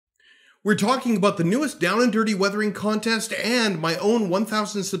We're talking about the newest Down and Dirty weathering contest and my own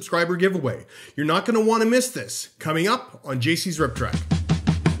 1,000 subscriber giveaway. You're not going to want to miss this. Coming up on JC's Riptrack.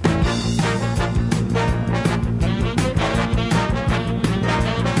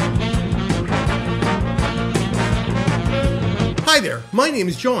 Hi there, my name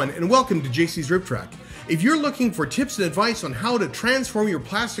is John and welcome to JC's Riptrack. If you're looking for tips and advice on how to transform your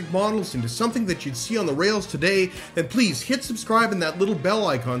plastic models into something that you'd see on the rails today, then please hit subscribe and that little bell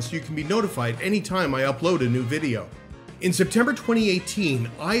icon so you can be notified anytime I upload a new video. In September 2018,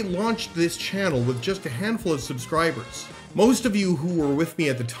 I launched this channel with just a handful of subscribers. Most of you who were with me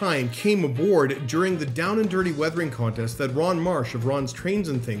at the time came aboard during the Down and Dirty weathering contest that Ron Marsh of Ron's Trains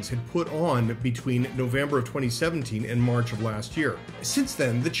and Things had put on between November of 2017 and March of last year. Since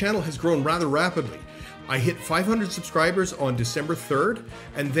then, the channel has grown rather rapidly. I hit 500 subscribers on December 3rd,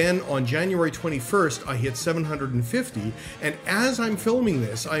 and then on January 21st, I hit 750, and as I'm filming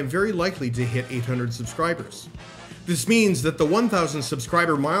this, I am very likely to hit 800 subscribers. This means that the 1,000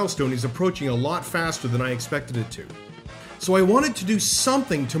 subscriber milestone is approaching a lot faster than I expected it to. So I wanted to do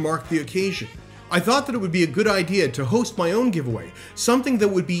something to mark the occasion. I thought that it would be a good idea to host my own giveaway, something that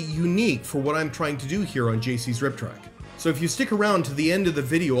would be unique for what I'm trying to do here on JC's Riptrack. So if you stick around to the end of the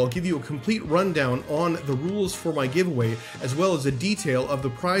video, I'll give you a complete rundown on the rules for my giveaway, as well as a detail of the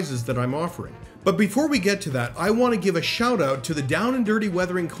prizes that I'm offering. But before we get to that, I want to give a shout out to the Down and Dirty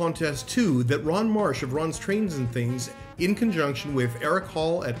Weathering Contest 2 that Ron Marsh of Ron's Trains and Things, in conjunction with Eric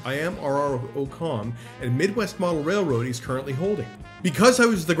Hall at IamRROcom and Midwest Model Railroad, is currently holding. Because I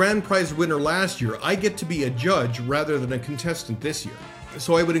was the grand prize winner last year, I get to be a judge rather than a contestant this year.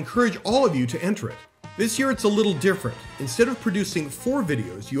 So I would encourage all of you to enter it. This year it's a little different. Instead of producing 4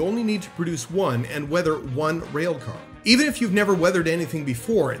 videos, you only need to produce 1 and weather 1 railcar. Even if you've never weathered anything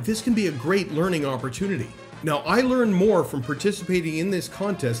before, this can be a great learning opportunity. Now, I learned more from participating in this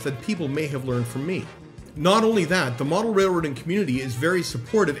contest than people may have learned from me. Not only that, the model railroading community is very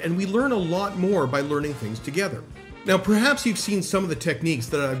supportive and we learn a lot more by learning things together. Now, perhaps you've seen some of the techniques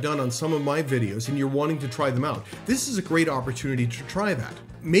that I've done on some of my videos and you're wanting to try them out. This is a great opportunity to try that.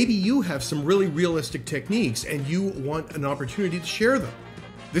 Maybe you have some really realistic techniques and you want an opportunity to share them.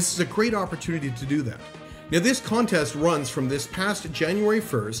 This is a great opportunity to do that. Now, this contest runs from this past January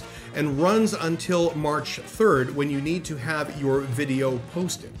 1st and runs until March 3rd when you need to have your video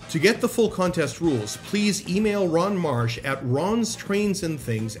posted. To get the full contest rules, please email Ron Marsh at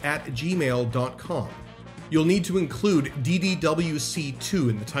ronstrainsandthings@gmail.com. You'll need to include DDWC2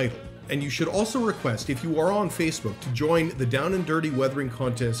 in the title. And you should also request, if you are on Facebook, to join the Down and Dirty Weathering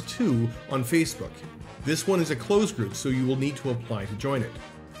Contest 2 on Facebook. This one is a closed group, so you will need to apply to join it.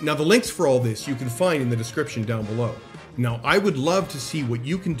 Now, the links for all this you can find in the description down below. Now, I would love to see what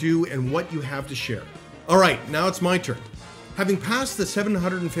you can do and what you have to share. Alright, now it's my turn. Having passed the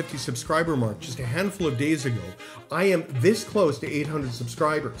 750 subscriber mark just a handful of days ago, I am this close to 800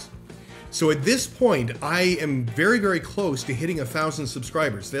 subscribers. So at this point, I am very, very close to hitting 1,000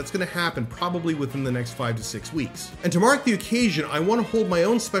 subscribers. That's going to happen probably within the next 5 to 6 weeks. And to mark the occasion, I want to hold my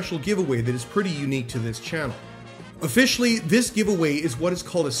own special giveaway that is pretty unique to this channel. Officially, this giveaway is what is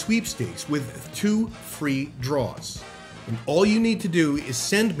called a sweepstakes with 2 free draws. And all you need to do is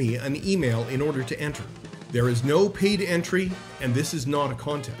send me an email in order to enter. There is no paid entry, and this is not a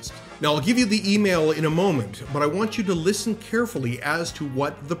contest. Now, I'll give you the email in a moment, but I want you to listen carefully as to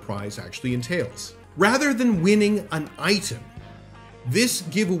what the prize actually entails. Rather than winning an item, this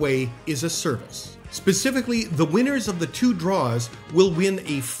giveaway is a service. Specifically, the winners of the 2 draws will win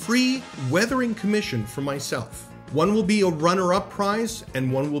a free weathering commission from myself. One will be a runner-up prize,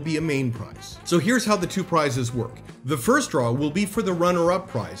 and one will be a main prize. So here's how the 2 prizes work. The first draw will be for the runner-up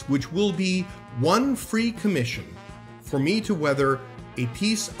prize, which will be 1 free commission for me to weather a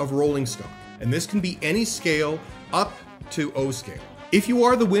piece of rolling stock. And this can be any scale up to O scale. If you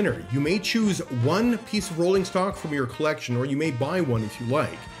are the winner, you may choose 1 piece of rolling stock from your collection, or you may buy one if you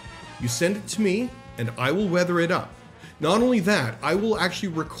like. You send it to me, and I will weather it up. Not only that, I will actually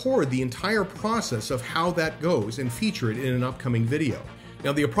record the entire process of how that goes and feature it in an upcoming video.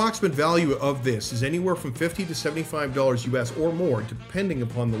 Now, the approximate value of this is anywhere from $50 to $75 US or more, depending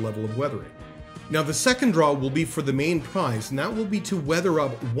upon the level of weathering. Now, the second draw will be for the main prize, and that will be to weather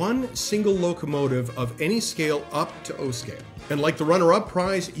up 1 single locomotive of any scale up to O scale. And like the runner-up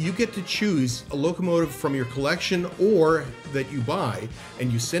prize, you get to choose a locomotive from your collection or that you buy,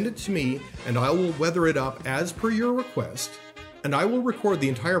 and you send it to me, and I will weather it up as per your request, and I will record the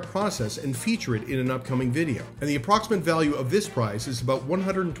entire process and feature it in an upcoming video. And the approximate value of this prize is about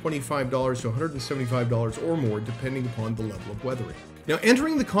 $125 to $175 or more, depending upon the level of weathering. Now,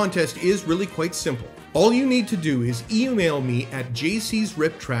 entering the contest is really quite simple. All you need to do is email me at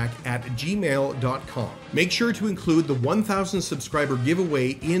jcsriptrack@gmail.com. Make sure to include the 1,000 subscriber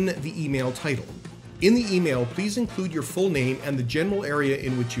giveaway in the email title. In the email, please include your full name and the general area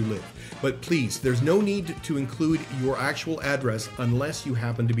in which you live. But please, there's no need to include your actual address unless you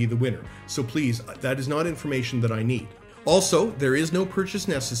happen to be the winner. So please, that is not information that I need. Also, there is no purchase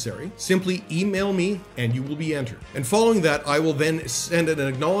necessary. Simply email me and you will be entered. And following that, I will then send an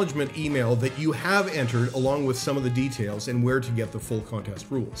acknowledgement email that you have entered along with some of the details and where to get the full contest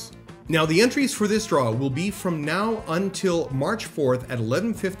rules. Now, the entries for this draw will be from now until March 4th at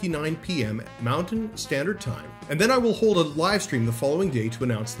 11:59 p.m. Mountain Standard Time. And then I will hold a live stream the following day to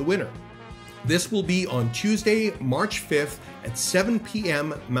announce the winner. This will be on Tuesday, March 5th at 7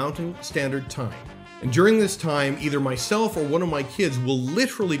 p.m. Mountain Standard Time. And during this time, either myself or one of my kids will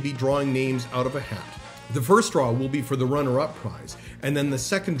literally be drawing names out of a hat. The first draw will be for the runner-up prize, and then the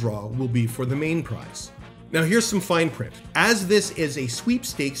second draw will be for the main prize. Now here's some fine print. As this is a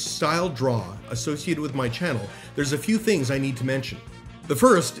sweepstakes style draw associated with my channel, there's a few things I need to mention. The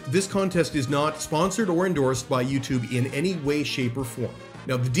first, this contest is not sponsored or endorsed by YouTube in any way, shape, or form.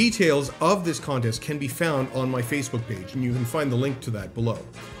 Now, the details of this contest can be found on my Facebook page, and you can find the link to that below.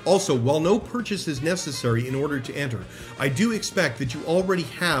 Also, while no purchase is necessary in order to enter, I do expect that you already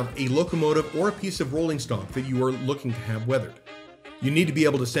have a locomotive or a piece of rolling stock that you are looking to have weathered. You need to be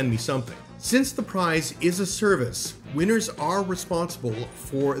able to send me something. Since the prize is a service, winners are responsible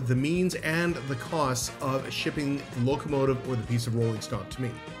for the means and the costs of shipping the locomotive or the piece of rolling stock to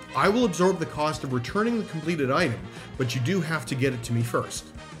me. I will absorb the cost of returning the completed item, but you do have to get it to me first.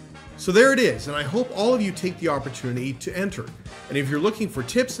 So there it is, and I hope all of you take the opportunity to enter. And if you're looking for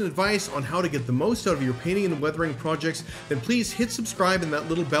tips and advice on how to get the most out of your painting and weathering projects, then please hit subscribe and that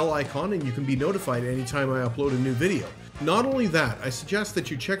little bell icon and you can be notified anytime I upload a new video. Not only that, I suggest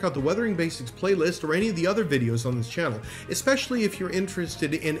that you check out the Weathering Basics playlist or any of the other videos on this channel, especially if you're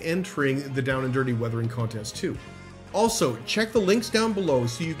interested in entering the Down and Dirty Weathering contest too. Also, check the links down below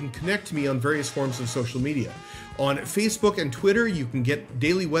so you can connect to me on various forms of social media. On Facebook and Twitter, you can get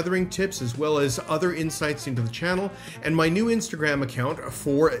daily weathering tips as well as other insights into the channel, and my new Instagram account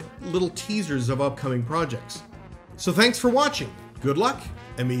for little teasers of upcoming projects. So thanks for watching, good luck,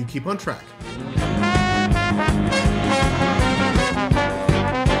 and may you keep on track.